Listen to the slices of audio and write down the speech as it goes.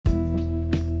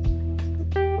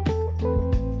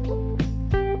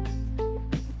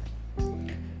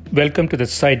Welcome to the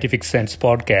Scientific Sense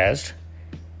podcast,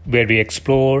 where we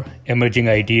explore emerging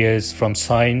ideas from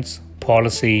science,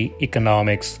 policy,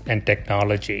 economics, and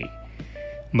technology.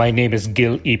 My name is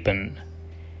Gil Eapen.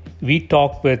 We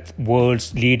talk with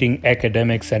world's leading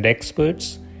academics and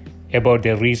experts about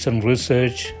their recent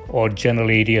research or general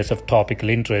areas of topical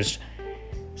interest.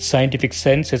 Scientific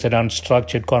Sense is an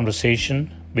unstructured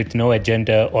conversation with no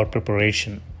agenda or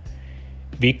preparation.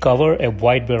 We cover a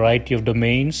wide variety of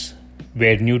domains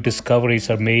where new discoveries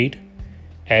are made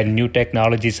and new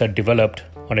technologies are developed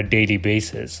on a daily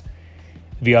basis.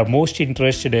 We are most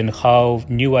interested in how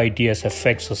new ideas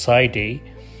affect society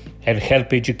and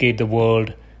help educate the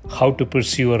world how to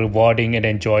pursue a rewarding and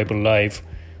enjoyable life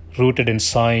rooted in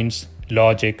science,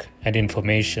 logic, and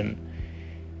information.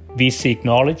 We seek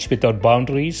knowledge without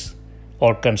boundaries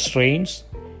or constraints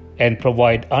and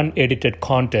provide unedited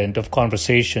content of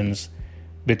conversations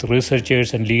with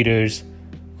researchers and leaders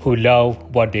who love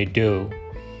what they do.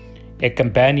 A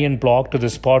companion blog to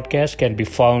this podcast can be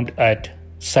found at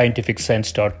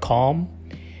scientificsense.com,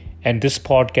 and this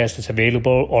podcast is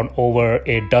available on over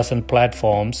a dozen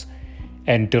platforms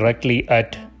and directly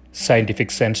at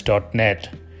scientificsense.net.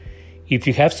 If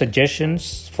you have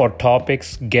suggestions for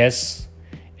topics, guests,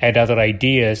 and other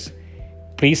ideas,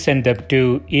 please send them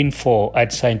to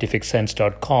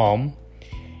info@scientificsense.com,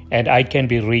 and I can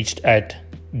be reached at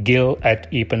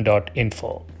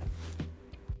gil@eapen.info.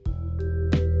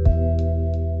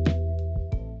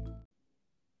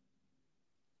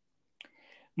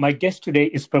 My guest today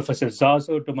is Professor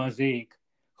Zazo Domazic,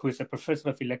 who is a professor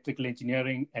of electrical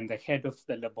engineering and the head of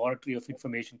the Laboratory of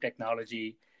Information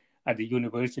Technology at the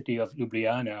University of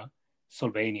Ljubljana,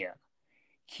 Slovenia.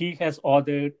 He has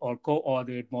authored or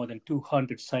co-authored more than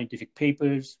 200 scientific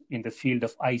papers in the field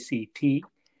of ICT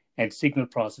and signal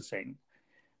processing.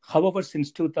 However,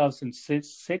 since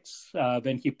 2006,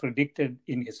 when he predicted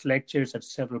in his lectures at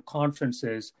several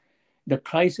conferences the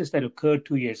crisis that occurred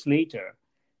 2 years later,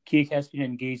 he has been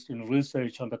engaged in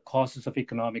research on the causes of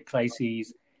economic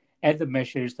crises and the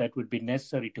measures that would be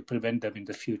necessary to prevent them in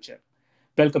the future.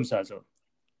 Welcome, Zazo.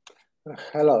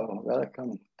 Hello,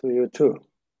 welcome to you too.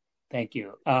 Thank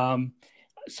you.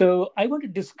 So I want to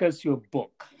discuss your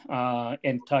book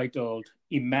entitled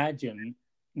Imagine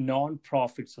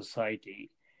Non-Profit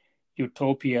Society,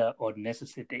 Utopia or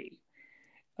Necessity.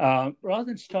 Rather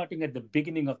than starting at the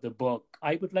beginning of the book,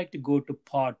 I would like to go to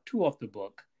part 2 of the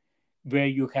book, where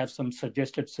you have some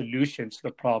suggested solutions to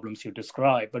the problems you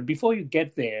describe. But before you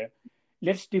get there,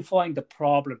 let's define the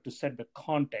problem to set the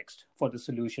context for the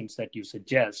solutions that you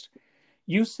suggest.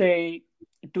 You say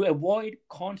to avoid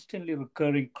constantly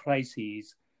recurring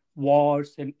crises,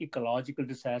 wars, and ecological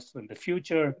disaster in the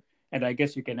future, and I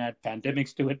guess you can add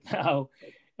pandemics to it now,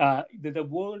 the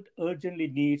world urgently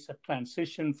needs a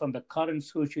transition from the current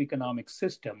socioeconomic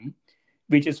system,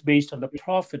 which is based on the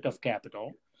profit of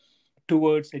capital,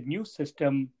 towards a new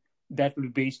system that will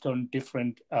be based on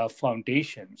different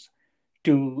foundations,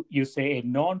 to, you say, a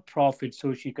non-profit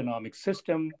socioeconomic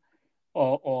system,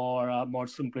 or more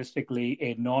simplistically,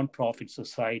 a non-profit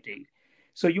society.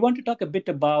 So you want to talk a bit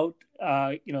about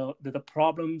the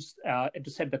problems and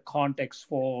to set the context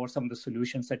for some of the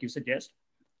solutions that you suggest?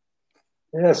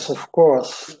 Yes, of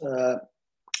course.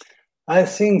 I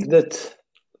think that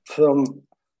from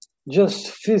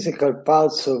just physical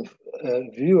parts of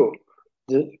view,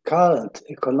 the current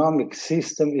economic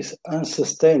system is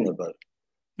unsustainable.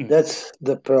 That's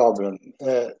the problem.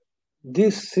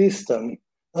 This system,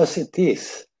 as it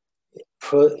is,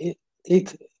 for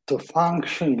it to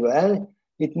function well,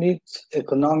 it needs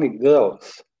economic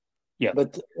growth. Yeah.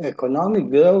 But economic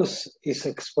growth is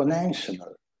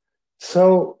exponential.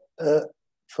 So,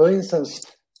 for instance,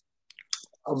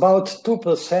 about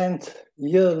 2%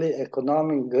 yearly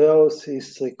economic growth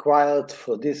is required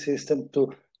for this system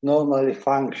to normally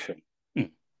function.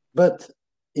 But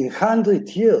in 100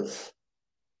 years,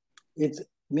 it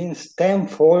means 10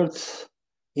 folds.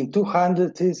 In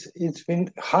 200 years, it's been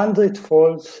 100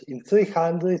 folds. In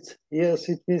 300 years,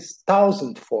 it is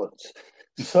 1,000 folds.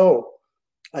 So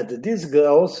at this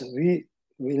growth, we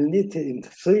will need in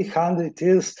 300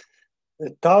 years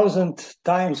 1,000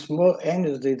 times more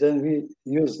energy than we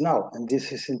use now, and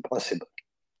this is impossible.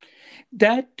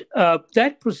 That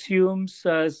presumes,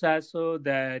 Zazo,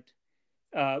 that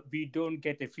we don't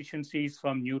get efficiencies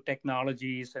from new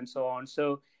technologies and so on.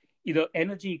 So,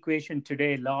 energy equation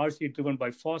today largely driven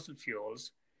by fossil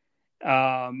fuels.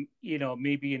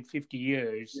 Maybe in 50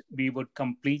 years we would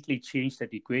completely change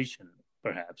that equation,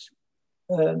 perhaps.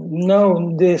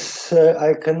 No, this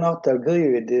I cannot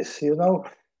agree with this.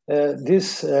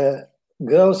 This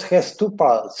growth has two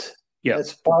parts. Yeah.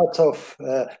 It's part of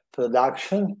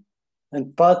production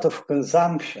and part of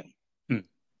consumption.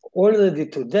 Already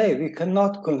today, we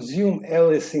cannot consume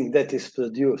everything that is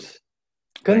produced.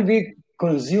 Can we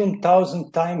consume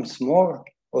 1,000 times more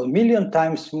or 1,000,000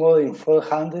 times more in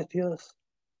 400 years?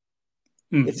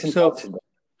 It's impossible.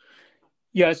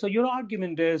 So your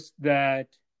argument is that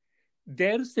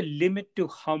there is a limit to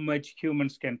how much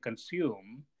humans can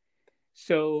consume.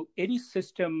 So any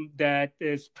system that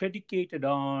is predicated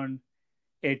on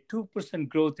a 2%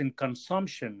 growth in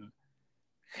consumption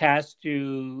has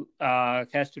to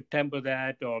temper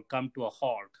that or come to a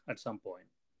halt at some point.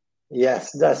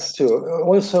 Yes, that's true.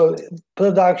 Also,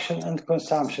 production and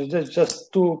consumption, they're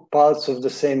just two parts of the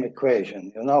same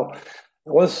equation,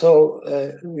 Also,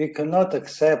 we cannot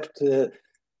accept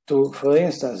for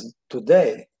instance,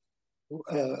 today,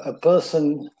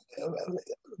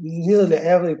 nearly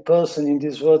every person in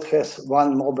this world has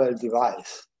one mobile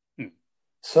device.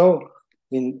 So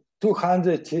in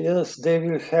 200 years, they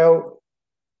will have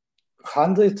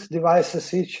 100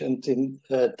 devices each, and in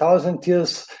 1,000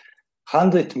 years,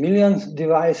 100 million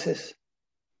devices.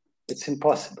 It's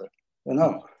impossible,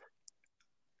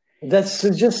 That's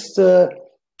just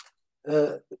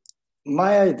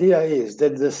my idea is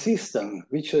that the system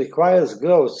which requires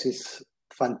growth is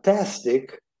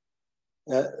fantastic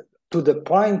to the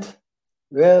point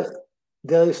where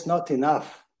there is not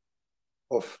enough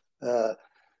of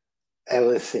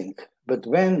everything. But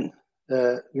when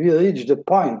we reach the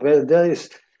point where there is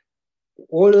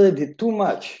already too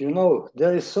much,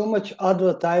 there is so much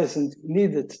advertising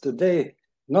needed today,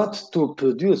 not to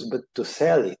produce, but to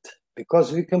sell it,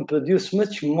 because we can produce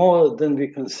much more than we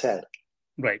can sell.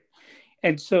 Right.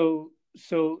 And so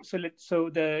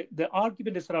the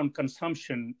argument is around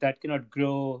consumption that cannot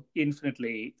grow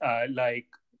infinitely, like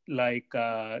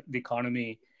the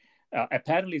economy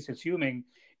apparently is assuming.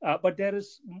 But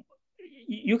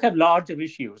you have larger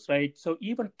issues, right? So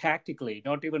even tactically,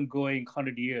 not even going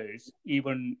 100 years,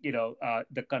 even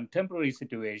the contemporary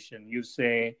situation, you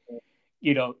say,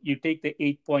 you take the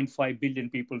 8.5 billion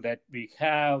people that we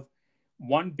have,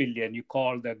 1 billion you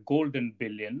call the golden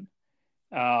billion.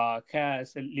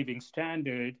 Has a living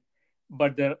standard,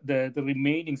 but the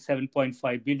remaining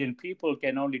 7.5 billion people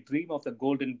can only dream of the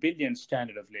golden billion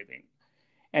standard of living.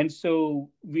 And so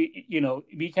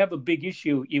we have a big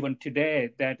issue even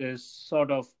today that is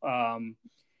sort of,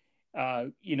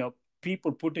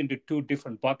 people put into two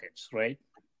different buckets, right?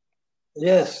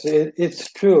 Yes, it's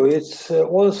true. It's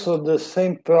also the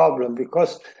same problem,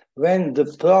 because when the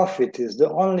profit is the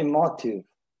only motive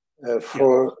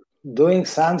for doing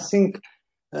something,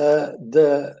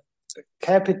 the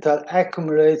capital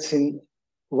accumulates in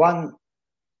one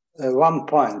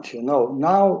point.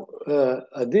 Now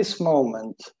at this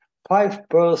moment,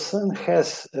 5%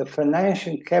 has a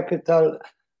financial capital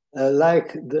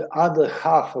like the other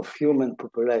half of human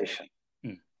population.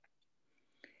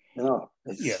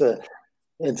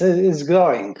 It's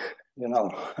growing.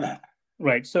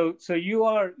 Right. So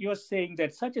you're saying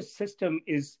that such a system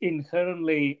is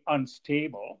inherently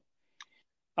unstable.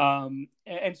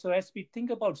 And so as we think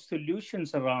about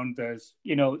solutions around this,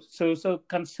 so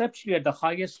conceptually at the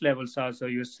highest levels also,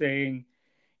 you're saying,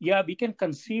 we can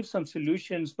conceive some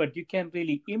solutions, but you can't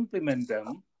really implement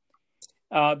them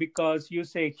because you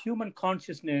say human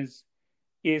consciousness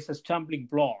is a stumbling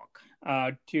block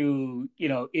to,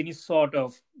 any sort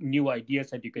of new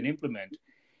ideas that you can implement.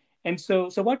 And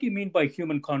so what do you mean by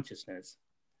human consciousness?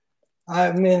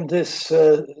 I mean this,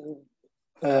 I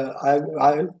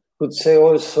would say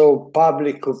also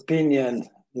public opinion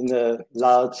in a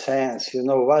large sense,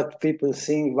 what people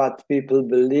think, what people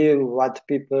believe, what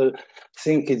people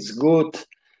think is good,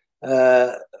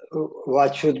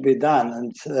 what should be done.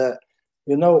 And,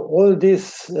 all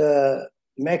this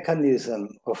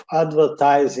mechanism of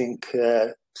advertising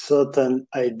certain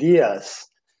ideas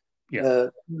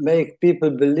make people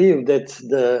believe that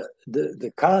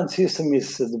the current system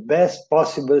is the best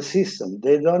possible system.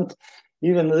 They don't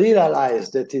even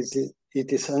realize that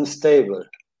it is unstable.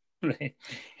 Right.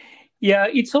 Yeah,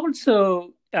 it's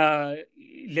also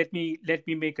let me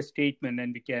make a statement,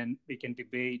 and we can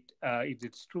debate if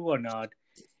it's true or not.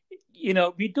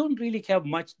 We don't really have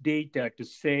much data to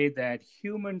say that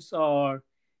humans are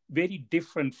very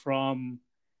different from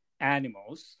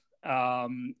animals.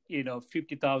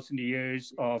 50,000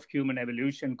 years of human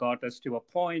evolution got us to a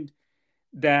point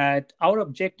that our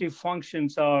objective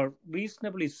functions are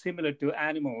reasonably similar to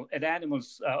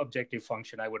animals' objective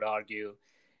function, I would argue,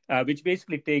 which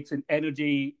basically takes an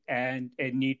energy and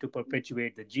a need to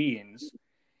perpetuate the genes.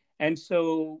 And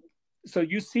so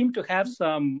you seem to have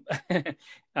some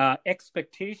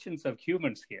expectations of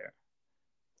humans here.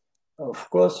 Of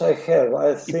course I have.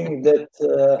 I think that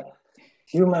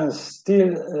humans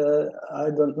still, I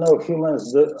don't know,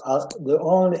 humans are the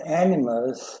only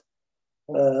animals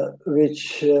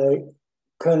which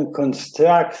can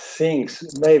construct things.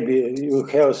 Maybe you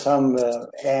have some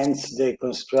ants, they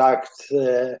construct,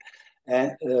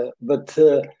 but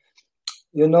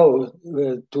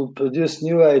to produce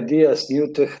new ideas,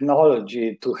 new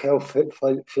technology, to have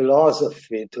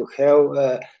philosophy, to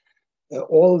have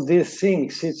all these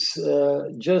things, it's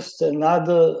just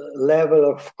another level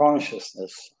of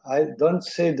consciousness. I don't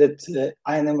say that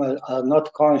animals are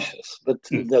not conscious, but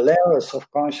the levels of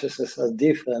consciousness are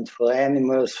different for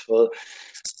animals,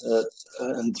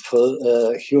 and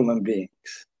for human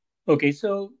beings. Okay,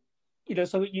 so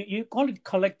you call it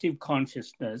collective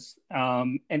consciousness,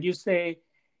 and you say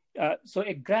so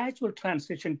a gradual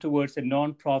transition towards a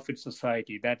non-profit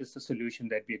society, that is the solution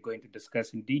that we are going to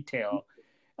discuss in detail,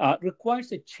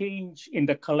 requires a change in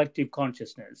the collective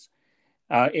consciousness.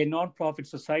 A non-profit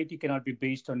society cannot be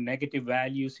based on negative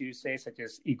values, you say, such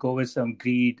as egoism,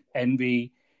 greed,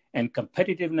 envy, and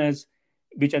competitiveness,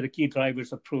 which are the key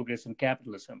drivers of progress in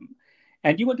capitalism.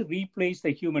 And you want to replace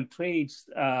the human traits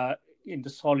in the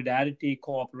solidarity,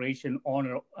 cooperation,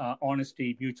 honor,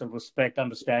 honesty, mutual respect,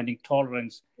 understanding,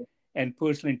 tolerance, and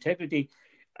personal integrity.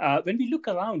 When we look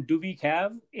around, do we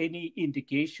have any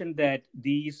indication that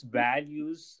these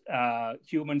values,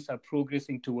 humans are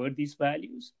progressing toward these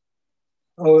values?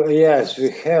 Oh, yes, we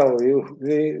have.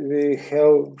 We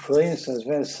have, for instance,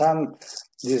 when some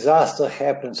disaster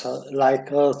happens, like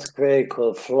earthquake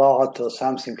or flood or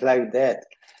something like that,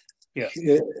 yeah.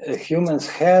 Humans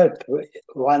help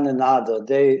one another.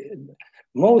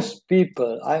 Most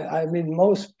people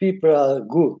are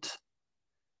good.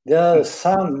 There are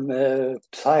some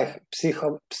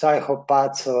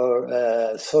psychopaths or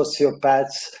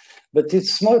sociopaths, but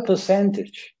it's small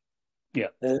percentage.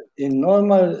 Yeah. In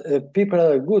normal, people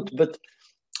are good, but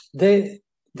they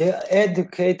are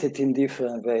educated in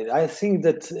different ways. I think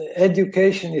that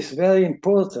education is very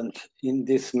important in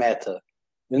this matter.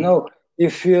 You know,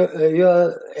 if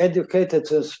you're educated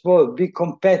in sport, be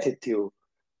competitive,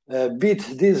 beat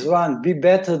this one, be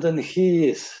better than he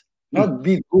is, not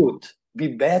be good, be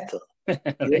better.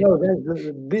 Right. There's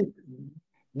a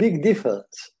big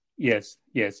difference. Yes,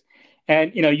 yes.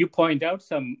 And, you point out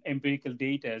some empirical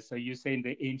data. So you say in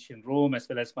the ancient Rome, as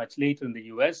well as much later in the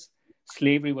US,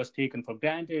 slavery was taken for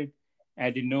granted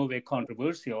and in no way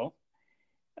controversial.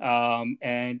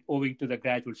 And owing to the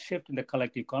gradual shift in the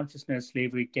collective consciousness,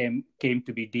 slavery came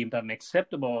to be deemed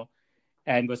unacceptable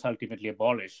and was ultimately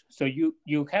abolished. So you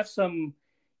have some,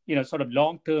 sort of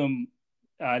long-term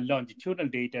longitudinal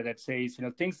data that says,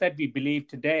 things that we believe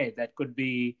today that could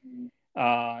be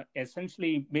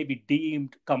essentially maybe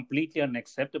deemed completely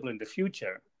unacceptable in the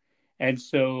future. And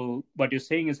so what you're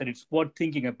saying is that it's worth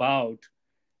thinking about,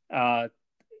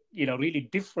 really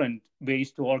different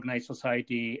ways to organize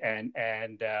society and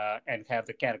have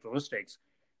the characteristics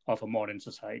of a modern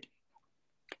society.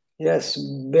 Yes,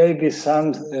 maybe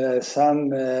some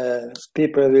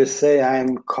people will say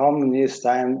I'm communist.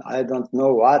 I don't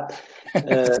know what,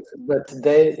 but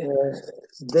they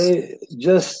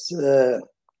just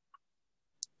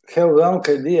have wrong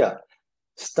idea.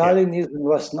 Stalinism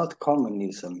was not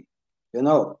communism.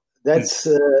 That's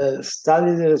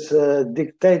Stalin's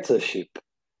dictatorship.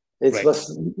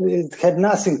 It had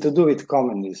nothing to do with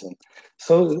communism.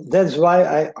 So that's why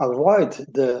I avoid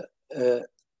the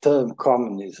term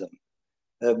communism.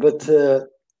 But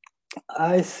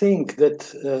I think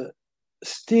that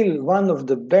still one of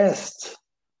the best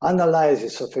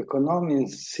analysis of economic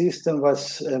system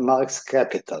was Marx's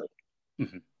Capital.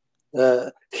 Mm-hmm.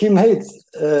 He made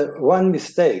one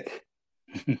mistake.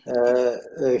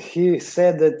 He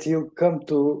said that you come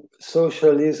to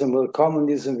socialism or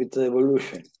communism with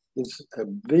revolution. It's a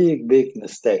big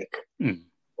mistake. Mm.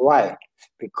 Why?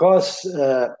 Because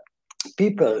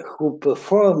people who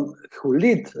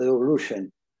lead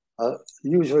revolution are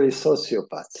usually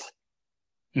sociopaths.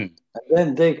 Mm. And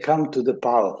then they come to the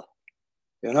power,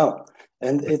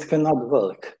 and it cannot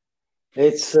work.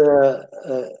 It's,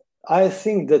 I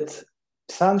think that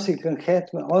something can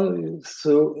happen only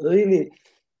through really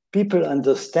people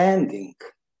understanding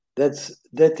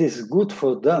that is good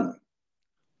for them.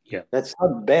 Yeah. That's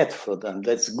not bad for them.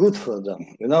 That's good for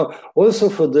them. Also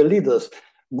for the leaders.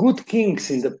 Good kings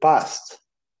in the past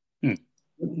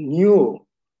knew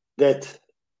that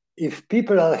if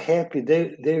people are happy,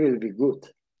 they will be good.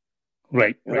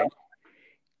 Right, right.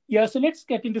 Yeah, so let's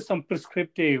get into some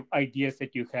prescriptive ideas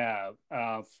that you have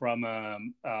from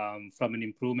an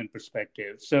improvement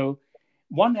perspective. So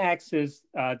one axis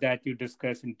that you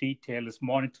discuss in detail is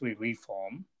monetary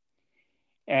reform.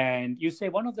 And you say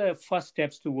one of the first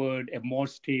steps toward a more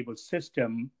stable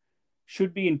system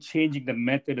should be in changing the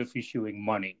method of issuing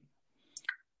money.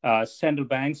 Central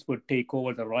banks would take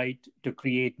over the right to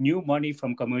create new money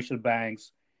from commercial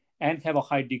banks and have a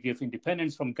high degree of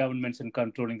independence from governments in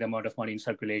controlling the amount of money in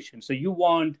circulation. So you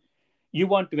want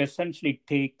to essentially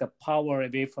take the power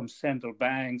away from central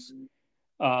banks,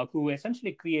 who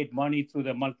essentially create money through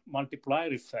the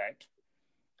multiplier effect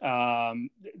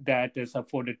that is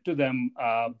afforded to them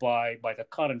by the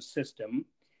current system.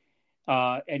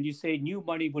 And you say new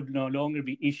money would no longer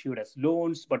be issued as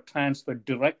loans, but transferred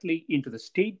directly into the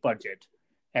state budget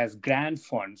as grant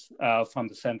funds from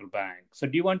the central bank. So,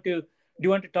 do you want to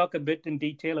talk a bit in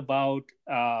detail about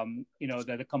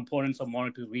the components of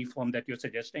monetary reform that you're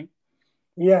suggesting?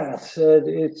 Yes,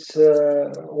 it's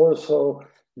also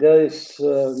there is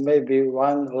maybe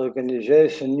one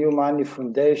organization, New Money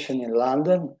Foundation in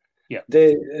London. Yeah.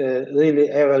 They really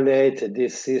evaluated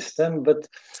this system, but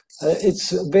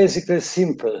it's basically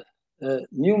simple.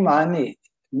 New money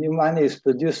is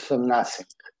produced from nothing.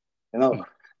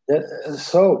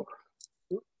 So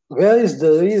where is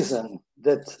the reason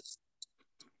that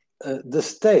the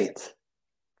state,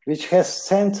 which has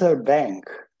central bank,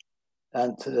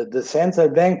 and the central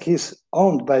bank is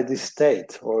owned by the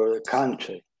state or a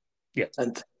country. Yeah.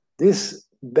 And this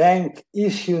bank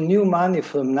issue new money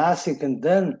from nothing, and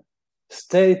then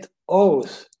state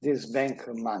owes this bank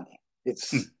money.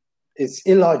 It's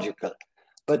illogical.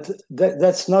 But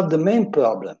that's not the main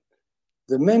problem.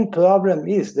 The main problem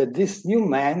is that this new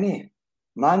money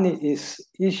is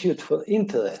issued for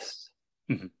interest.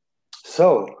 Mm-hmm.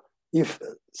 So if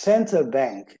central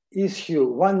bank issue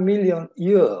 1 million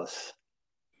euros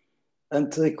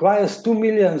and requires 2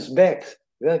 million back,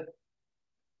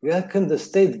 where can the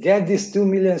state get these 2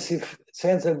 million if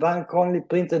central bank only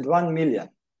printed 1 million?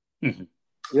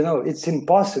 Mm-hmm. It's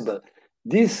impossible.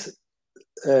 This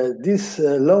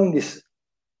loan is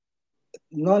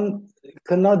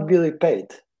cannot be repaid.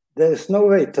 There is no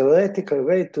theoretical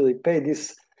way to repay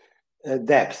this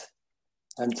debt.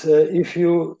 And if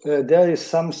there is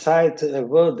some site,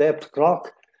 world debt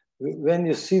clock, when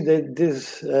you see that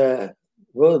this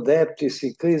world debt is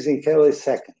increasing every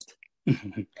second.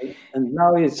 And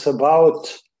now it's about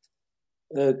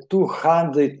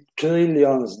 $200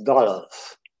 trillion.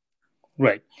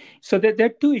 Right. So there are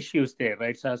two issues there,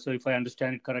 right? So if I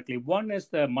understand it correctly, one is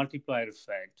the multiplier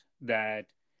effect that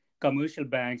commercial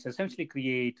banks essentially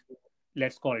create,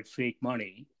 let's call it fake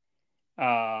money,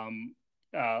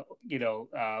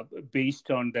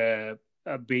 based on the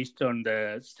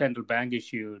central bank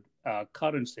issued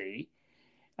currency.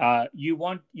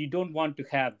 You don't want to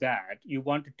have that. You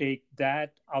want to take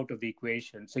that out of the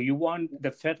equation. So you want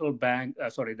the federal bank,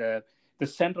 the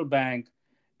central bank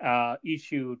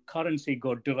issued currency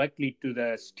go directly to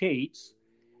the states,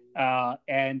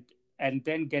 and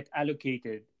then get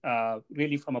allocated,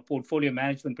 really from a portfolio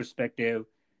management perspective,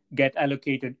 get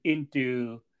allocated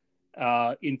into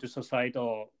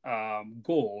societal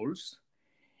goals.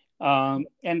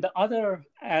 And the other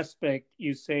aspect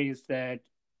you say is that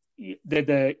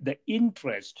the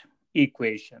interest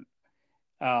equation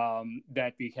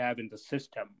that we have in the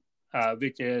system,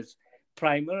 which is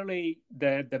primarily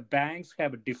the banks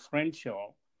have a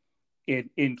differential in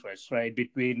interest, right,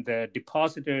 between the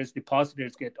depositors.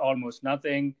 Depositors get almost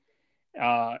nothing,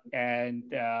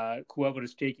 and whoever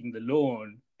is taking the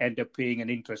loan end up paying an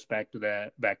interest back to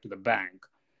the bank.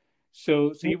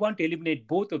 So you want to eliminate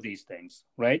both of these things,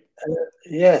 right?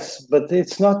 Yes, but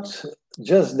it's not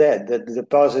just that the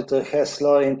depositor has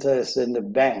lower interest than the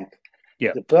bank.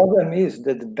 Yeah. The problem is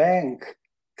that the bank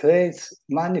creates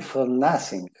money from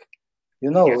nothing.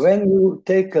 Yes. When you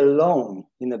take a loan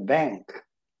in a bank,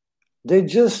 they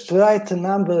just write a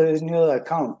number in your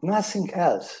account, nothing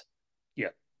else. Yeah.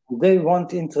 They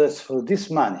want interest for this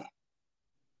money.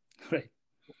 Right.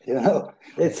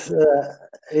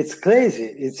 It's crazy.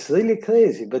 It's really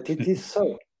crazy, but it is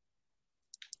so.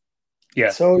 Yeah.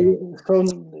 So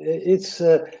it's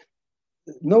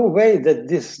no way that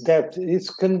this debt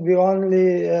can be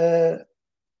only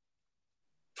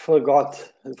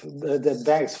forgot. The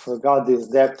banks forgot this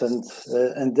debt,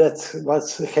 and that's what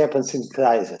happens in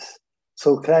crisis.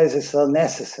 So crises are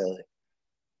necessary.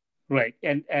 Right,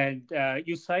 and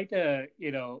you cite a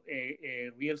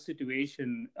real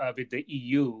situation with the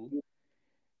EU,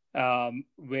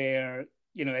 where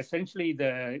essentially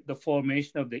the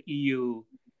formation of the EU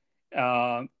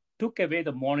took away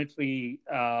the monetary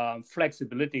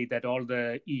flexibility that all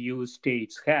the EU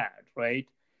states had, right?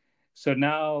 So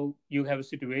now you have a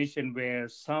situation where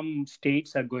some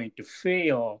states are going to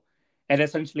fail and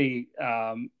essentially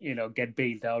get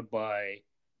bailed out by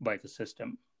the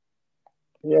system.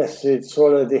 Yes, it's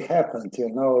already happened.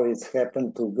 It's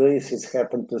happened to Greece, it's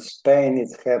happened to Spain,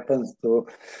 it happened to,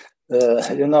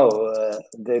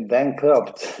 they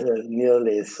bankrupt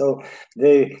nearly. So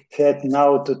they had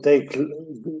now to take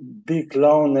big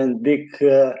loan and big,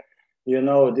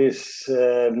 these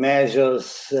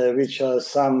measures, which are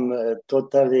some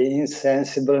totally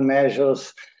insensible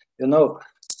measures,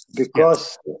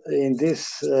 because in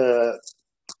this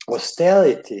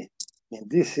austerity in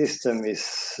this system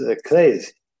is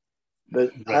crazy.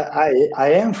 But right.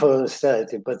 I am for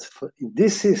austerity, but in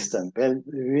this system, when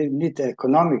we need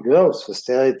economic growth,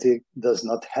 austerity does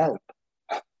not help.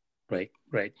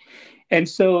 Right. And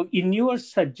so in your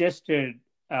suggested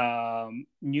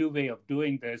new way of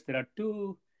doing this, there are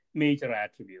two major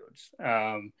attributes.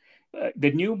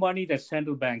 The new money that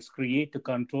central banks create to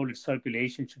control its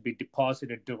circulation should be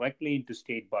deposited directly into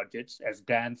state budgets as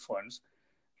DAN funds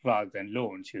rather than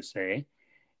loans, you say.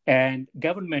 And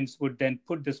governments would then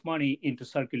put this money into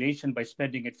circulation by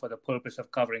spending it for the purpose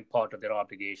of covering part of their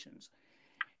obligations.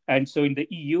 And so in the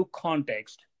EU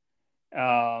context,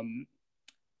 the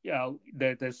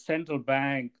central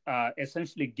bank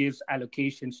essentially gives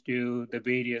allocations to the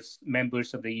various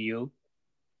members of the EU.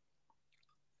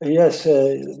 Yes,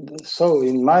 so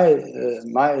in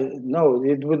no,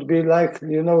 it would be like,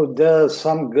 there are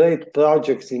some great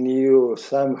projects in EU,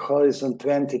 some Horizon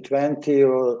 2020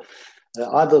 or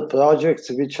other projects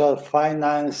which are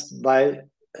financed by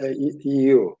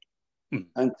EU.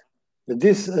 And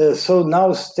this, so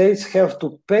now states have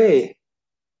to pay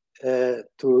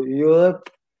to Europe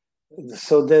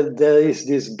so that there is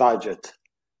this budget.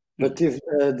 But if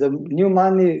the new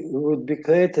money would be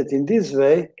created in this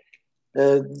way,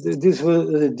 this will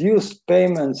reduce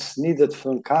payments needed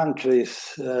from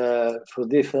countries for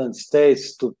different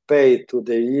states to pay to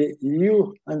the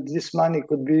EU, and this money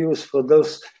could be used for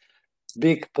those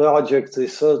big projects,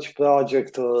 research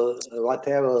project, or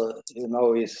whatever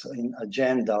is in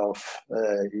agenda of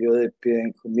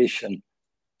European Commission.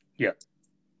 Yeah,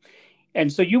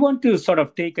 and so you want to sort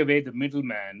of take away the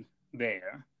middleman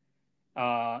there.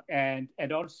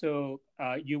 And also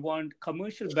you want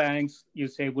commercial banks, you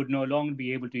say, would no longer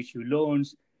be able to issue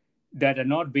loans that are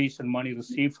not based on money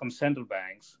received from central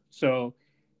banks. So,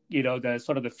 the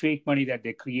sort of the fake money that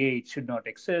they create should not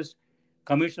exist.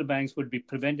 Commercial banks would be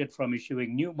prevented from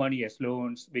issuing new money as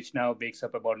loans, which now makes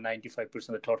up about 95%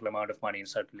 of the total amount of money in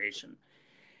circulation.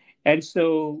 And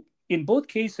so in both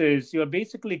cases, you're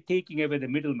basically taking away the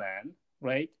middleman,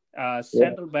 right?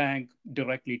 Central bank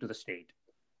directly to the state.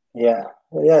 Yeah,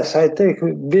 yes, I take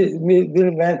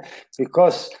middleman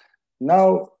because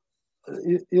now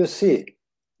you see,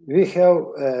 we have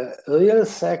real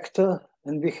sector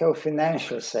and we have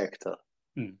financial sector.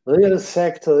 Real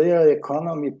sector, real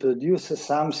economy produces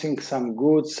something, some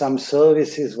goods, some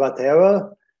services,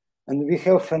 whatever, and we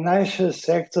have financial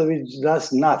sector which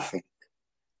does nothing.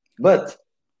 But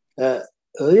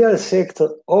real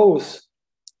sector owes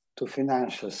to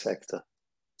financial sector.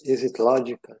 Is it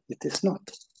logical? It is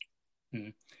not.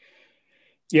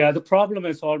 Yeah, the problem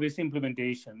is always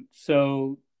implementation.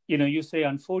 So, you say,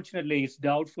 unfortunately, it's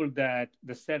doubtful that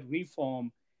the said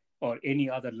reform or any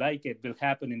other like it will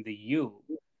happen in the EU.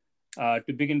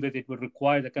 To begin with, it would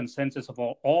require the consensus of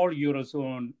all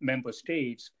Eurozone member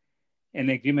states, an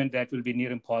agreement that will be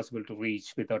near impossible to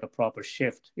reach without a proper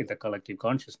shift in the collective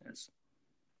consciousness.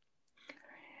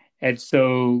 And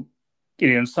so,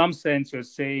 in some sense, you're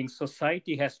saying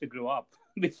society has to grow up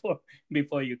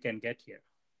before you can get here.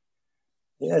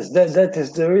 Yes, that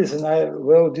is the reason I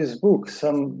wrote this book.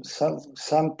 Some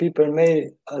people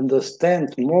may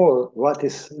understand more what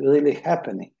is really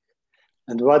happening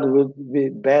and what would be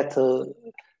better,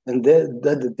 and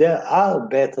that there are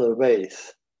better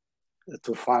ways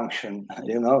to function.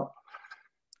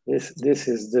 This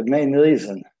is the main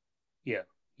reason. Yeah.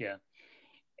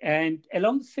 And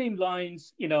along the same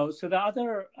lines, so the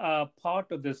other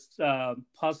part of this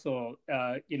puzzle,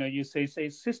 you say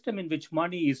system in which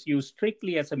money is used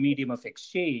strictly as a medium of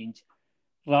exchange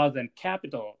rather than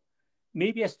capital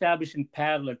may be established in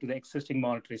parallel to the existing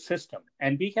monetary system.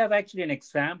 And we have actually an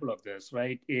example of this,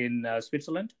 right, in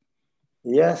Switzerland?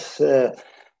 Yes,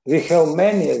 we have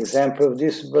many examples of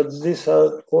this, but these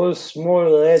are all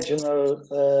small regional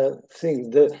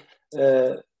things.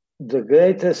 The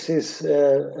greatest is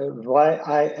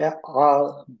YIR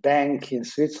Bank in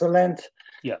Switzerland,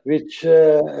 which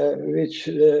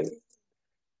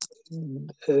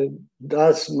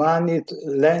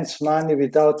lends money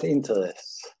without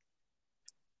interest.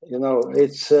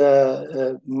 It's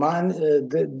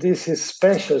this is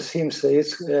special SIMSA.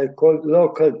 It's called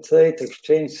local trade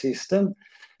exchange system,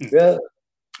 where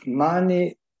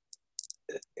money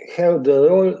have the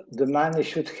role the money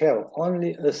should have,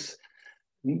 only as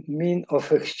mean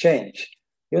of exchange.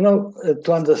 To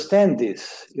understand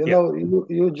this,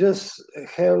 you just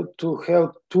have to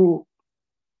have two,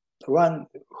 one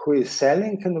who is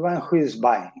selling and one who is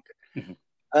buying. Mm-hmm.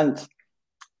 And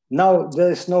now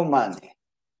there is no money.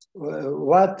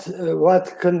 What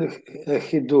can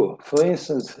he do? For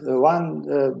instance,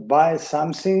 one buys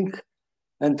something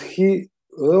and he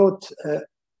wrote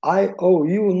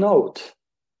IOU note.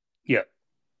 Yeah.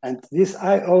 And this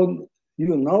IOU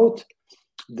note,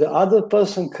 the other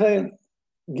person can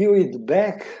give it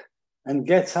back and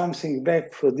get something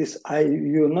back for this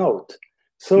IOU note.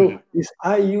 So this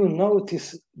IOU note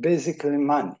is basically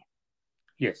money.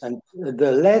 Yes. And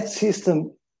the LED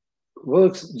system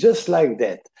works just like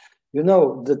that.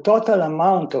 The total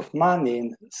amount of money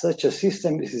in such a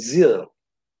system is zero.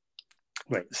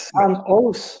 Right. Some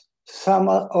owes, some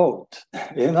are owed,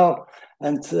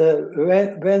 and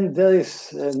when there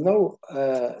is no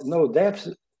debt,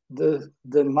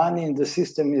 the money in the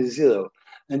system is zero.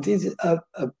 And it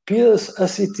appears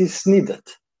as it is needed.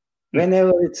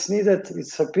 Whenever it's needed,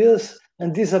 it appears,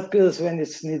 and disappears when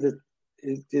it's needed.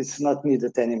 It's not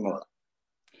needed anymore.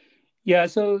 Yeah,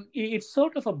 so it's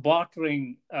sort of a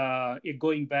bartering,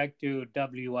 going back to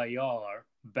WIR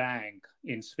Bank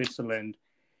in Switzerland.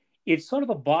 It's sort of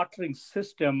a bartering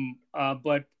system,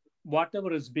 but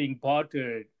whatever is being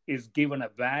bartered is given a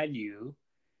value,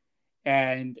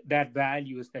 and that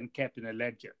value is then kept in a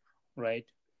ledger, right?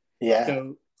 Yeah.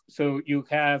 So you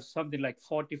have something like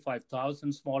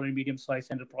 45,000 small and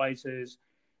medium-sized enterprises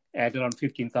and around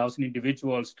 15,000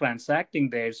 individuals transacting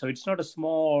there. So it's not a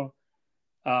small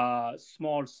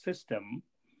system,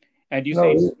 and you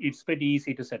say it's pretty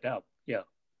easy to set up. Yeah.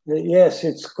 Yes,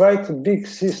 it's quite a big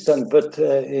system, but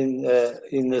in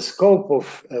the scope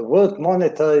of world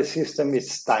monetary system,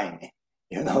 it's tiny.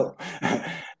 If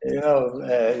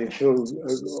you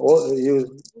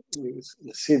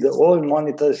see the old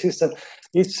monetary system,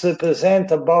 it's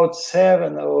represent about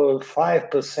 7 or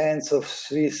 5% of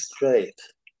Swiss trade,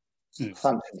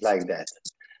 something like that.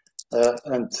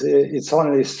 And it's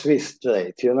only Swiss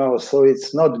trade, so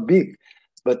it's not big,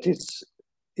 but it's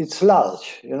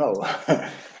large,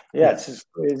 Yes,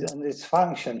 it's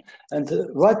function. And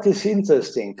what is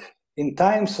interesting, in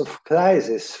times of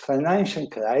crisis, financial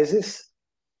crisis,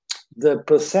 the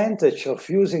percentage of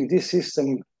using this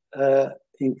system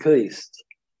increased,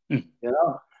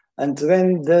 and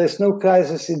when there is no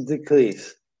crisis, it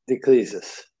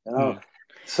decreases,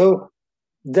 So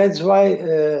that's why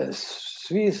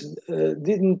Swiss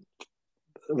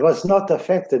was not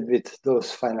affected with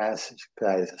those financial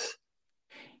crises.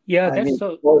 Yeah,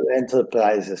 small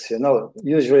enterprises,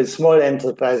 usually small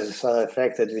enterprises are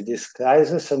affected with this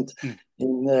crisis, and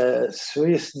in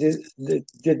Swiss, it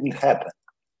didn't happen.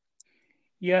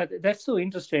 Yeah, that's so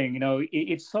interesting.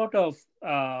 It's sort of,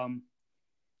 I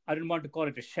don't want to call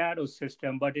it a shadow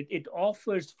system, but it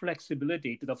offers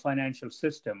flexibility to the financial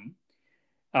system.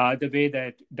 The way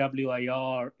that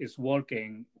WIR is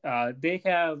working, they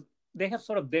have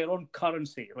sort of their own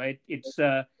currency, right? It's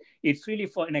really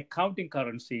for an accounting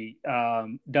currency,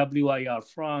 WIR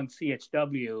franc,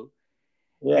 CHW,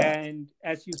 and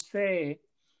as you say,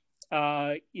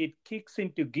 it kicks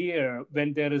into gear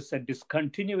when there is a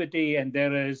discontinuity, and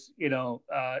there is,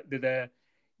 the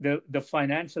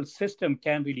financial system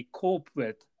can really cope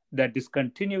with that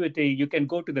discontinuity. You can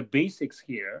go to the basics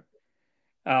here,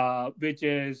 which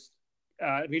is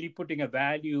really putting a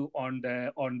value on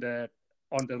the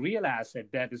real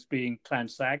asset that is being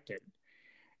transacted,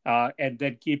 and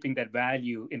then keeping that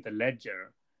value in the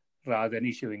ledger rather than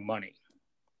issuing money.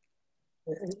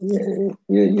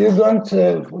 You don't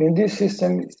in this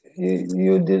system.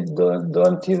 You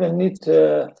don't even need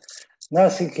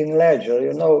nothing in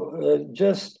ledger.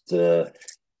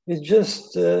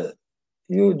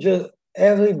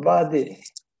 Everybody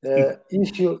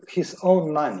issue his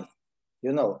own money.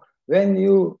 When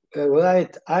you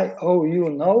write IOU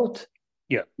note,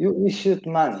 you issued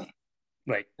money.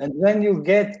 Right. And when you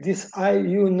get this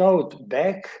IOU note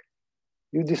back,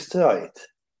 you destroy it.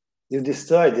 You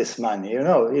destroy this money.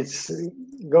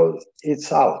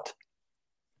 It's out.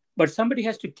 But somebody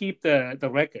has to keep the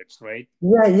records, right?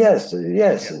 Yeah. Yes.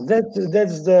 Yeah.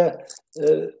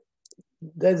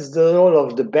 That's the role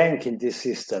of the bank in this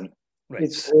system. Right.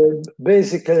 It's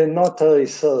basically a notary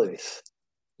service,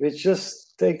 which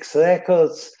just takes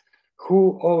records,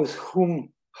 who owes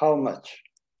whom how much.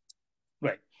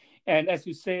 Right. And as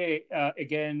you say,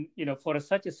 again, for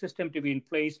such a system to be in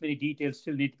place, many details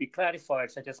still need to be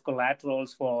clarified, such as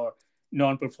collaterals for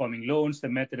non-performing loans, the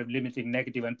method of limiting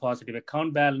negative and positive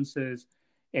account balances,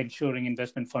 ensuring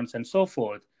investment funds, and so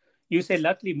forth. You say,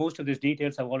 luckily, most of these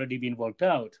details have already been worked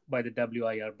out by the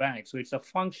WIR bank. So it's a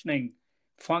functioning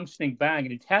bank,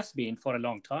 and it has been for a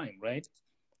long time, right?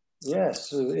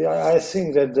 Yes, I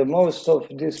think that the most of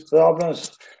these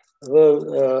problems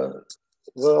were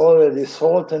already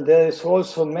solved, and there is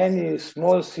also many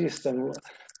small systems.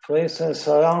 For instance,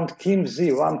 around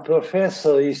Kimsey, one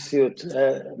professor issued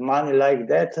money like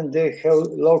that, and they have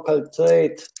local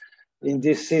trade in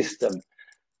this system.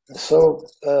 So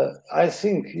I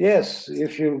think, yes,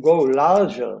 if you go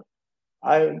larger,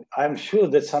 I'm sure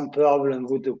that some problem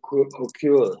would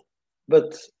occur.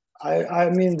 But I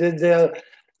mean that they're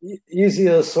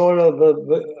easier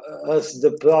solvable as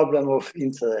the problem of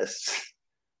interest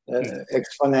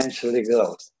exponentially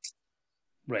grows.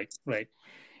 Right, right.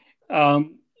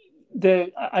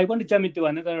 I want to jump into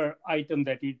another item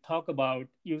that you talk about.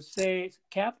 You say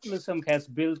capitalism has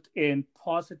built in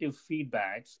positive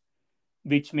feedbacks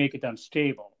which make it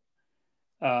unstable.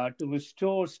 To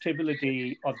restore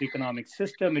stability of the economic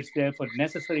system, it's therefore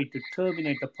necessary to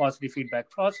terminate the positive feedback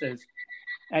process.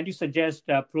 And you suggest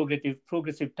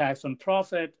progressive tax on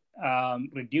profit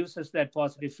reduces that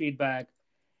positive feedback.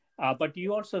 But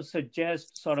you also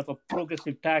suggest sort of a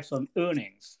progressive tax on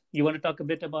earnings. You want to talk a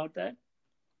bit about that?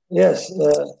 Yes,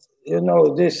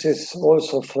 this is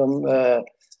also from.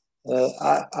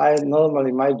 I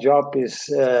normally, my job is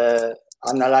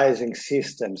analyzing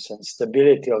systems and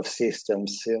stability of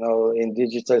systems, in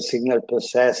digital signal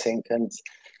processing, and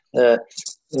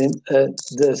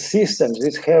the systems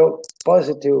which have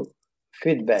positive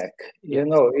feedback.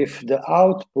 If the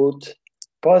output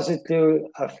positively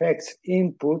affects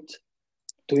input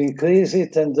to increase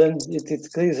it, and then it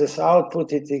increases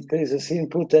output, it increases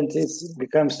input, and it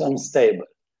becomes unstable.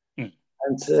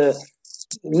 And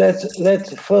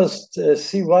let's first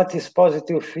see what is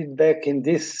positive feedback in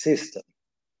this system.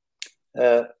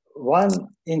 One,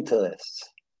 interest.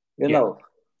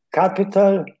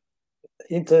 Capital,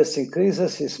 interest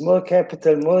increases, is more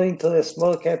capital, more interest,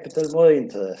 more capital, more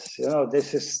interest.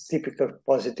 This is typical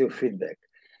positive feedback.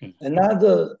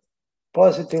 Another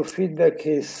positive feedback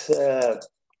is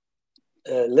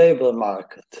labor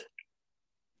market.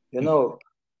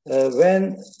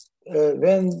 When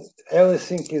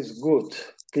everything is good,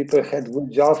 people had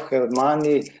good jobs, have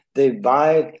money, they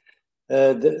buy,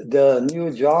 there are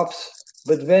new jobs.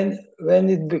 But when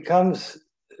it becomes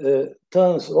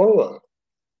turns over,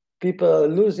 people are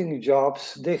losing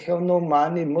jobs, they have no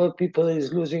money, more people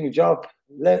is losing job,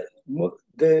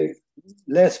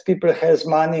 less people has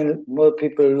money, more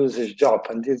people loses job,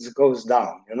 and it goes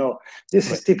down. This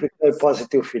is typical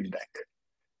positive feedback.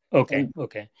 Okay.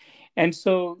 And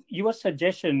so your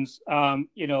suggestions,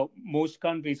 most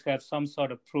countries have some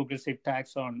sort of progressive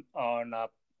tax on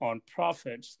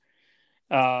profits.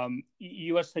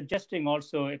 You are suggesting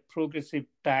also a progressive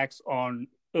tax on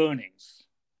earnings,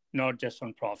 not just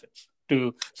on profits,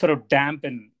 to sort of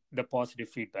dampen the positive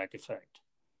feedback effect.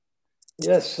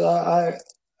 Yes, I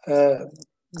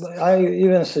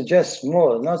even suggest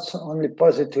more, not only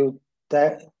positive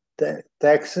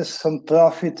taxes on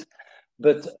profit,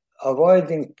 but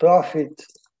avoiding profit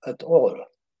at all.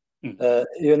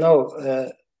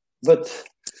 But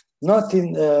not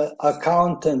in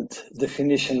accountant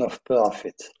definition of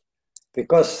profit.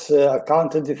 Because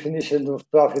accountant definition of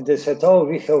profit, they said, oh,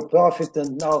 we have profit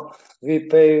and now we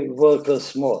pay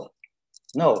workers more.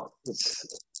 No, it's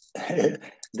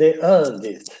they earned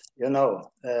it,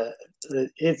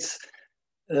 it's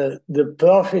the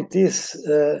profit is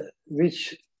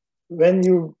which, when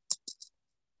you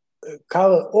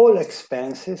cover all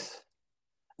expenses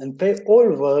and pay all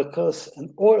workers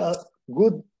and all are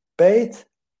good paid,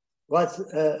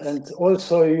 and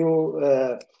also you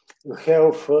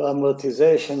have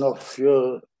amortization of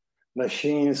your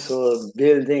machines or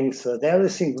buildings and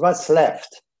everything, what's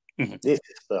left? This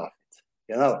is profit.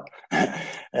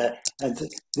 And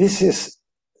this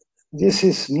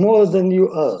is more than you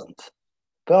earned.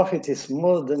 Profit is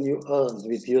more than you earned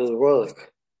with your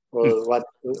work or what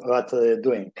you're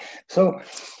doing. So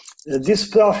this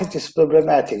profit is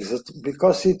problematic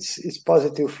because it's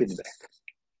positive feedback.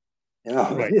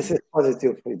 Right. This is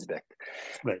positive feedback.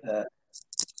 Right.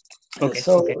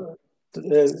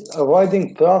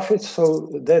 Avoiding profits. So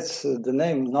that's the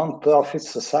name, non-profit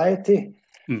society.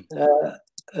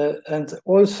 And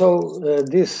also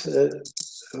this,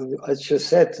 as you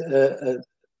said,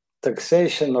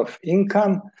 taxation of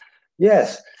income.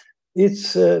 Yes,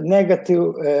 it's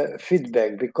negative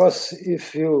feedback, because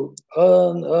if you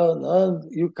earn,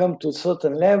 you come to a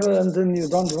certain level and then you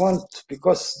don't want,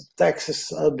 because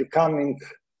taxes are becoming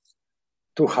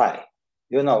too high,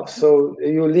 so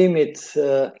you limit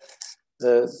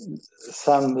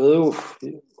some roof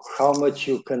how much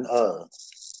you can earn.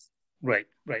 Right,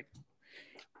 right.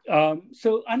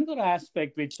 So another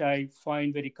aspect which I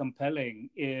find very compelling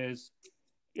is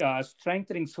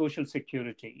strengthening social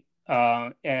security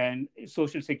and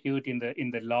social security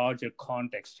in the larger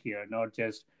context here, not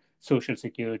just social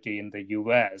security in the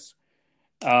U.S.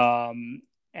 Um,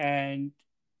 and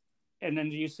and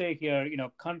then you say here,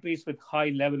 countries with high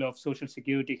level of social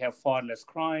security have far less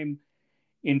crime.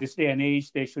 In this day and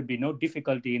age, there should be no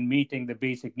difficulty in meeting the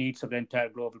basic needs of the entire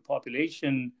global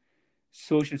population.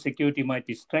 Social security might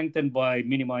be strengthened by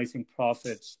minimizing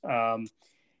profits. But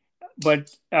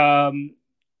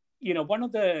one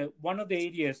of the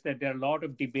areas that there are a lot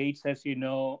of debates, as you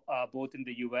know, both in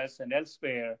the U.S. and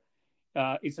elsewhere,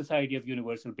 is this idea of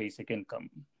universal basic income.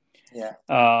 Yeah.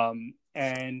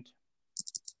 And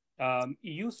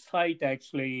you cite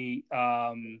actually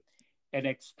an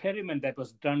experiment that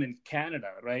was done in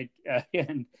Canada, right?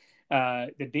 And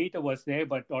the data was there,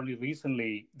 but only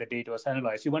recently the data was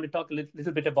analyzed. You want to talk a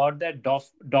little bit about that,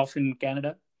 DOF in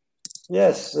Canada?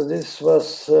 Yes, so this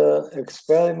was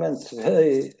experiment,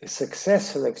 very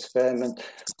successful experiment.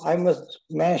 I must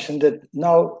mention that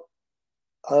now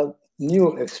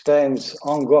new experiments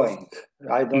ongoing.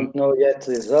 I don't know yet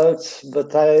results,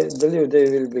 but I believe they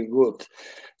will be good.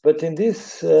 But in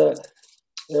this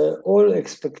all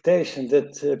expectation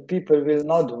that people will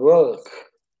not work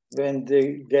when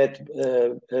they get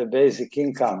basic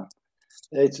income,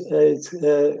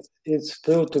 it's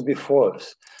proved to be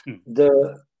false.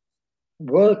 The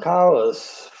work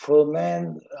hours for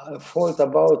men fall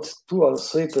about 2 or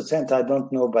 3%. I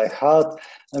don't know by heart,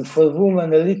 and for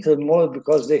women a little more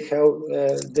because they have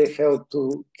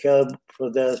to care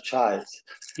for their child.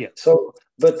 Yeah. So,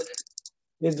 but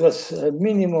it was a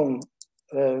minimum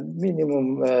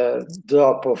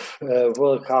drop of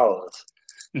work hours.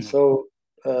 Mm-hmm. So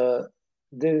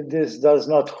this does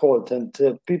not hold, and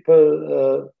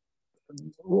people.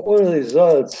 All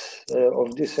results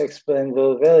of this experiment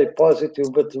were very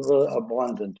positive, but were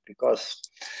abandoned because,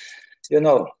 there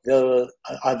were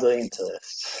other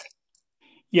interests.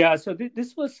 Yeah, so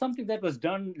this was something that was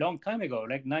done long time ago,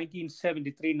 like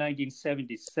 1973,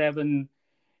 1977.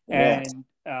 Yeah.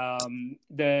 And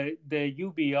the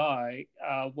UBI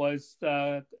was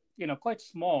quite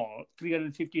small,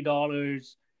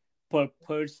 $350 per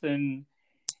person.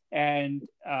 And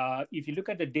if you look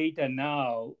at the data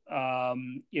now,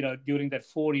 during that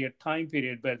 4-year time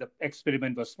period where the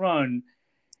experiment was run,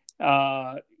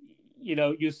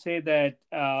 you say that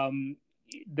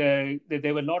there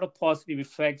were a lot of positive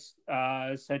effects,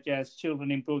 such as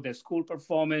children improved their school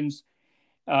performance,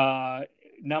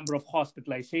 number of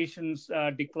hospitalizations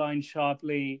declined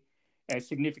sharply, a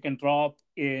significant drop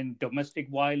in domestic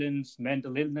violence,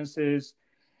 mental illnesses.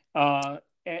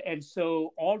 And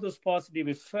so all those positive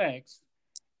effects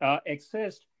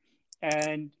exist.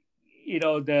 And,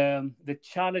 the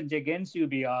challenge against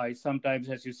UBI sometimes,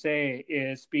 as you say,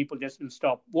 is people just will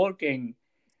stop working,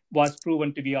 was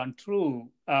proven to be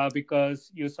untrue because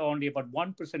you saw only about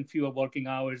 1% fewer working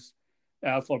hours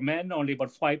for men, only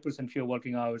about 5% fewer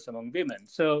working hours among women.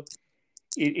 So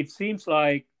it seems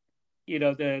like,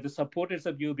 the supporters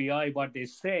of UBI, what they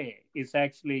say is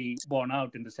actually borne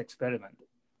out in this experiment.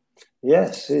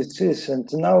 Yes, it is.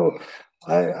 And now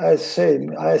I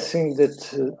think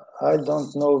that I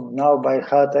don't know now by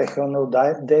heart, I have no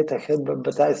data here,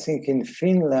 but I think in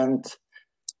Finland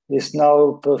is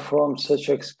now performed such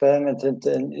experiment, and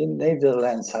in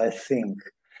Netherlands, I think.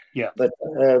 Yeah. But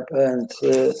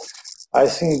I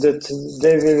think that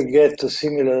they will get to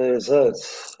similar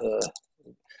results.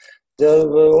 There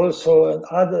were also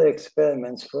other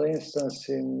experiments, for instance,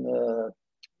 in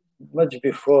much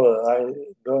before, I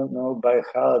don't know by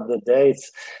heart the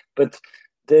dates, but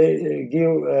they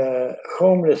give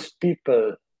homeless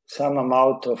people some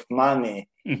amount of money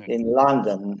in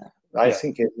London. I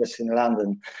think it was in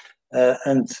London.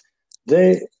 And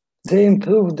they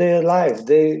improve their life.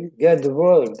 They get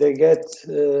work. They get,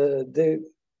 they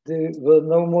were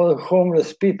no more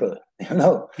homeless people,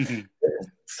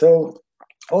 So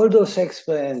all those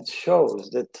experiments shows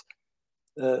that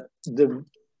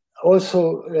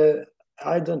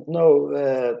I don't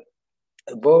know,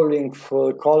 Bowling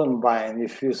for Columbine,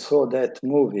 if you saw that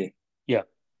movie. Yeah.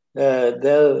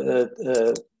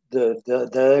 The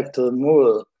director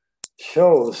Moore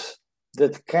shows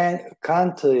that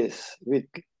countries with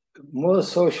more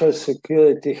social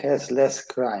security has less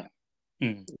crime.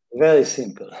 Very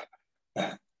simple.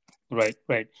 Right.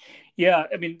 Yeah,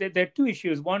 I mean, there are two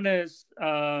issues. One is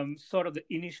sort of the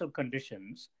initial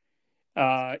conditions.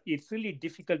 It's really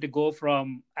difficult to go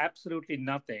from absolutely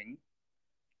nothing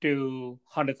to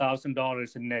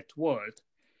 $100,000 in net worth.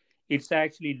 it's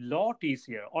actually a lot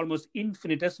easier, almost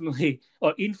infinitesimally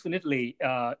or infinitely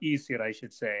easier, I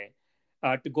should say,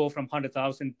 to go from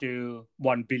 100,000 to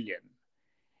 1 billion.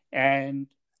 And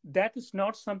that is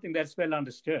not something that's well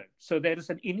understood. So there is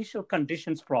an initial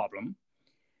conditions problem.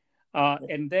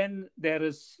 And then there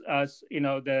is,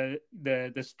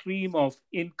 the stream of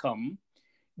income,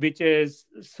 which is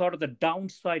sort of the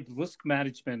downside risk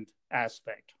management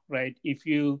aspect, right? If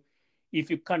you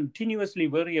continuously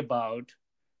worry about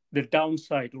the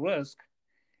downside risk,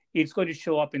 it's going to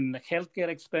show up in healthcare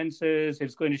expenses.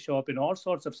 It's going to show up in all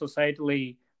sorts of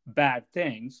societally bad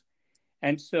things.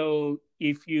 And so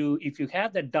if you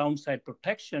have that downside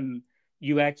protection,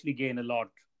 you actually gain a lot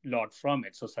from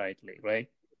it societally, right?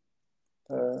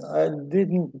 I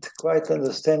didn't quite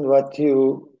understand what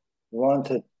you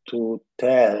wanted to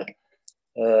tell.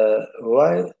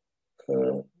 Why?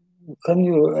 Can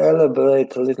you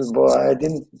elaborate a little more? I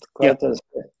didn't quite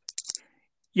understand.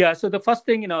 Yeah. So the first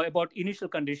thing, about initial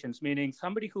conditions, meaning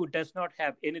somebody who does not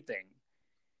have anything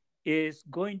is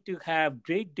going to have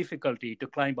great difficulty to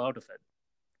climb out of it.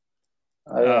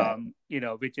 Yeah.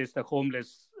 Which is the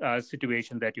homeless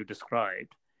situation that you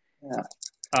described. Yeah.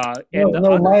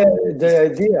 The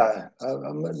idea,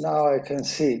 now I can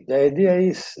see, the idea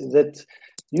is that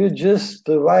you just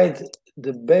provide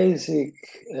the basic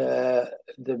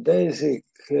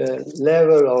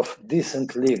level of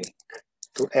decent living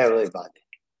to everybody.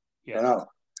 Yeah.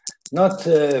 Not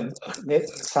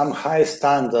some high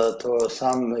standard or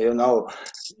some,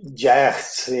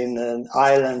 jets in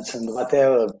islands and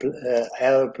whatever,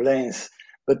 airplanes,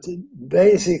 but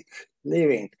basic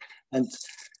living. And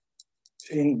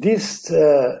in this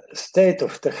state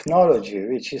of technology,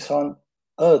 which is on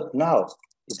Earth now,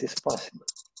 it is possible.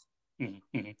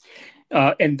 Mm-hmm.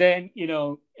 And then,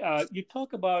 you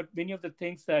talk about many of the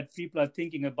things that people are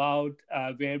thinking about,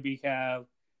 where we have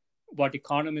what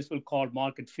economists will call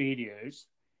market failures.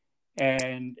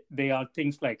 And they are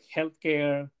things like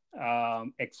healthcare,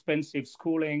 expensive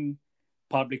schooling,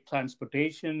 public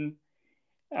transportation.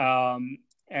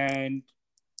 And,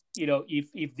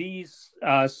 if these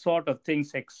sort of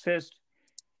things exist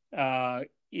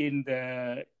in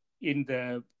the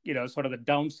sort of the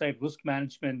downside risk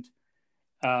management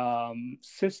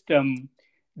system,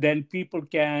 then people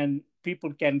can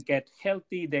get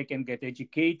healthy, they can get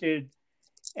educated,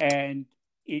 and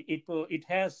it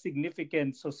has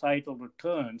significant societal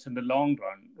returns in the long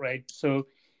run, right? So,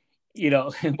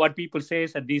 what people say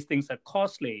is that these things are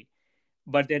costly,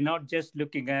 but they're not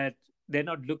looking at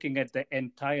the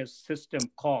entire system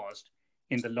cost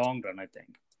in the long run, I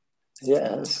think.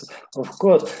 Yes, of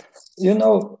course.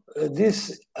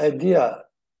 This idea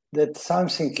that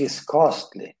something is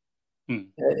costly,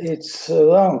 it's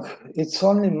wrong. It's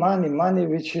only money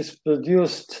which is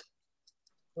produced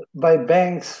by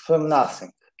banks from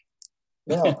nothing.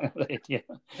 Right, yeah.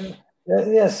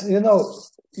 Yes, you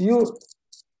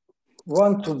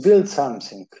want to build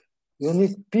something. You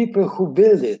need people who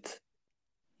build it.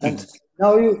 And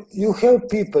now you have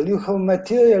people, you have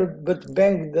material, but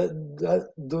bank that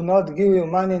do not give you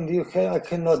money, and I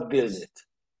cannot build it.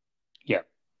 Yeah.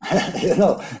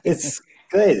 It's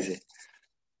crazy.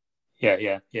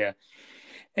 Yeah.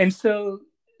 And so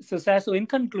Sasu, in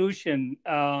conclusion,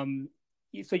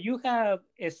 so you have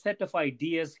a set of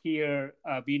ideas here.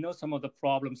 We know some of the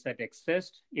problems that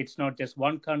exist. It's not just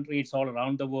one country, it's all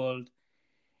around the world.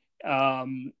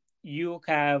 You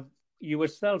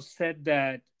yourself said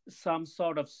that some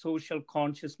sort of social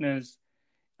consciousness,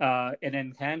 an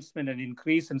enhancement, an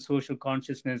increase in social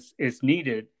consciousness is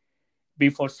needed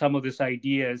before some of these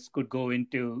ideas could go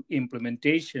into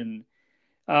implementation.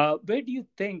 Where do you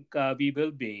think we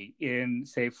will be in,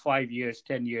 say, 5 years,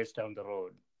 10 years down the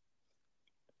road?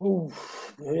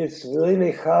 It's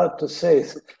really hard to say.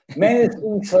 Many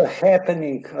things are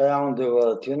happening around the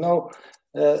world.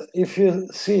 If you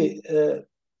see,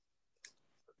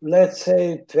 let's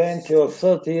say 20 or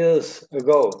 30 years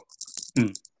ago,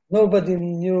 nobody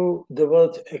knew the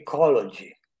word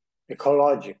ecologic.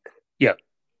 Yeah.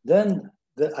 Then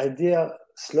the idea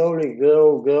slowly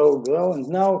grow, and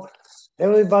now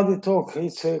everybody talk.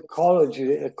 It's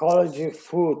ecology,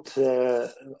 food.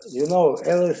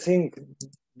 Everything.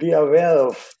 Be aware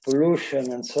of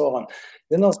pollution and so on.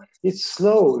 It's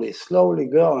slowly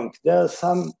growing. There are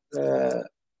some.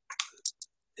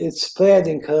 It's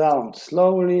spreading around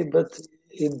slowly, but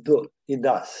it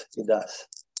does.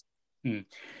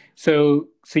 So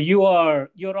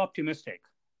you're optimistic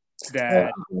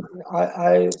that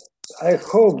I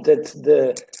hope that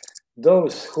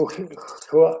those who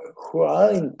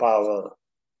are in power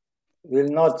will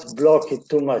not block it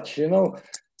too much. You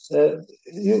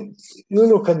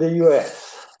look at the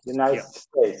U.S., United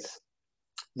States.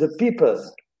 the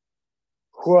people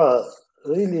who are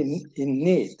really in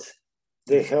need,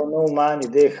 they have no money,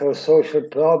 they have social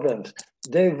problems,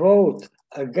 they vote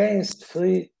against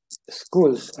free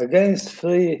schools, against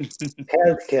free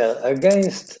healthcare,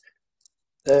 against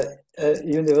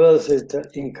university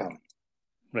income.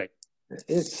 Right.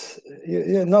 It's,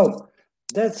 you know,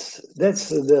 that's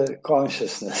the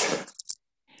consciousness.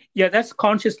 Yeah, that's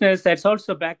consciousness. That's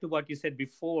also back to what you said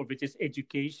before, which is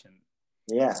education.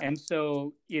 Yeah. And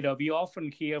so, we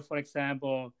often hear, for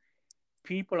example,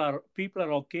 people are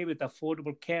okay with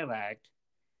Affordable Care Act,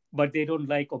 but they don't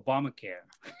like Obamacare.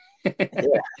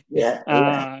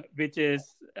 Which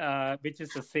is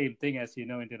the same thing as in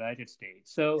the United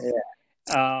States. So,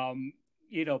 the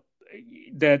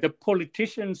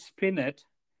politicians spin it,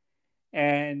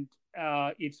 and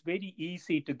it's very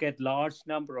easy to get large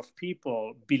number of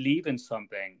people believe in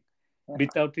something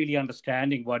without really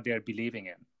understanding what they're believing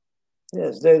in.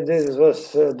 Yes, this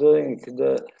was during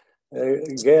the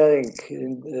Goering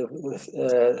in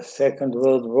the Second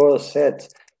World War said,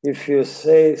 if you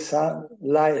say some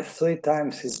lie 3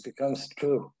 times, it becomes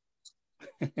true.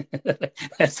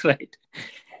 That's right.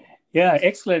 Yeah,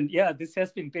 excellent. Yeah, this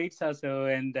has been great,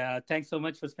 Saso, and thanks so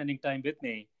much for spending time with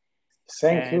me.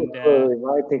 Thank you for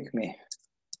inviting me.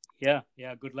 Yeah.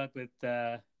 Good luck with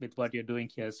what you're doing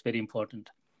here. It's very important.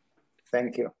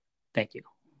 Thank you. Thank you.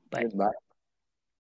 Bye. Goodbye.